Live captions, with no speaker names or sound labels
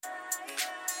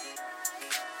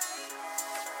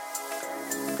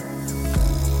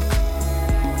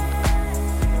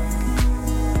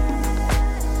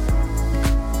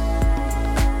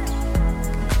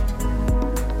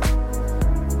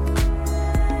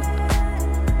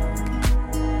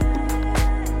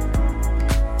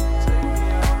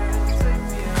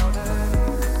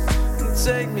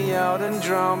out and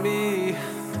drown me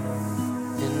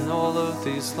in all of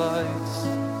these lights.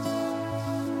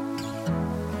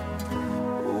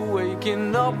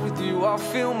 Waking up with you, I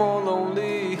feel more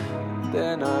lonely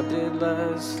than I did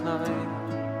last night.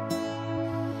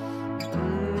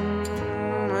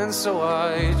 And so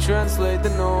I translate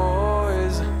the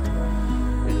noise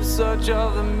in search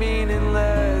of the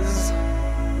meaningless.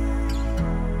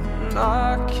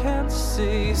 I can't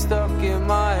see, stuck in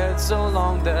my head so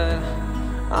long that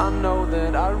I know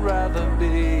that I'd rather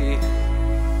be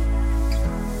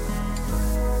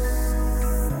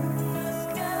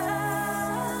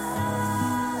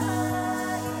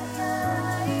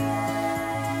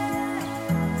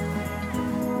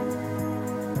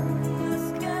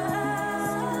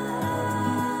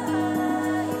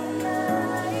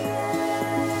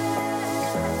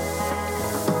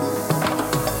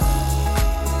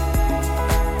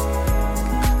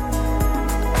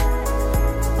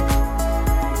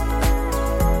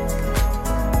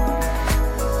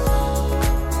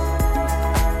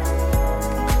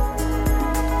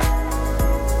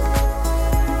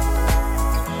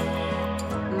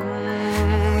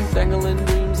dangling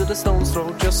dreams at a stone's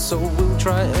throw, just so we'll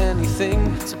try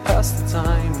anything to pass the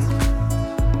time.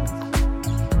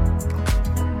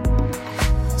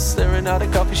 Staring out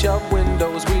at coffee shop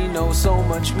windows, we know so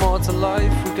much more to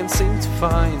life we can seem to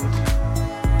find.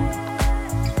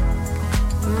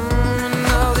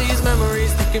 Now these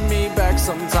memories taking me back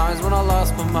sometimes when I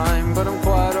lost my mind, but I'm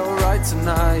quite alright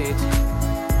tonight.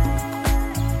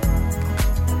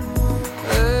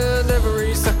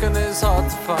 Every second is hard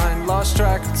to find, lost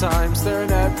track of time, staring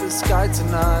at the sky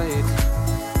tonight.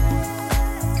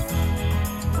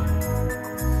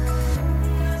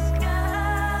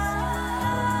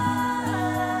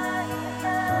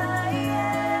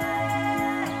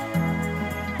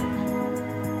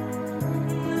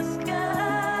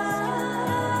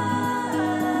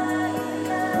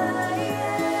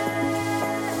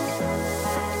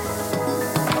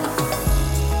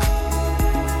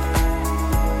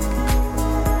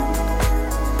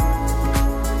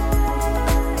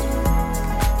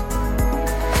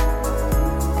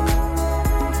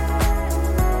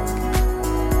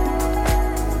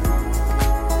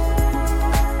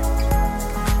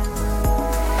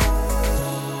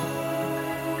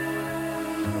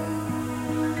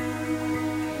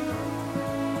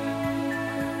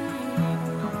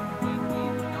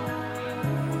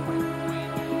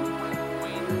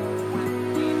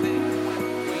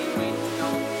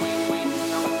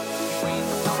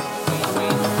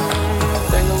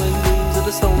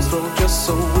 Stone's throw, just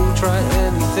so we'll try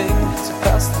anything to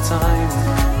pass the time.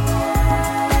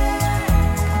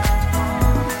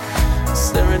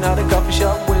 Staring out at coffee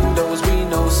shop windows, we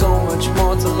know so much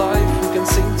more to life we can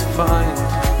seem to find.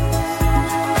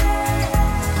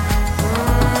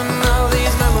 Now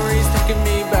these memories taking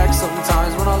me back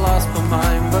sometimes when I lost my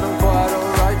mind, but I'm quite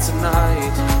alright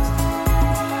tonight.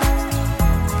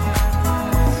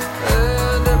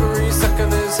 And every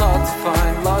second is hard to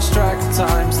find, lost track of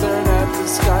time, staring at the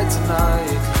sky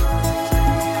tonight.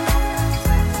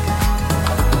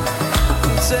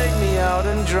 Take me out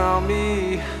and drown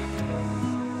me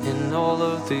in all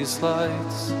of these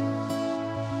lights.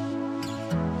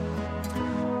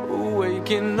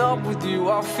 Waking up with you,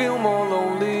 I feel more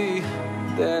lonely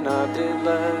than I did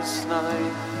last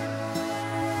night.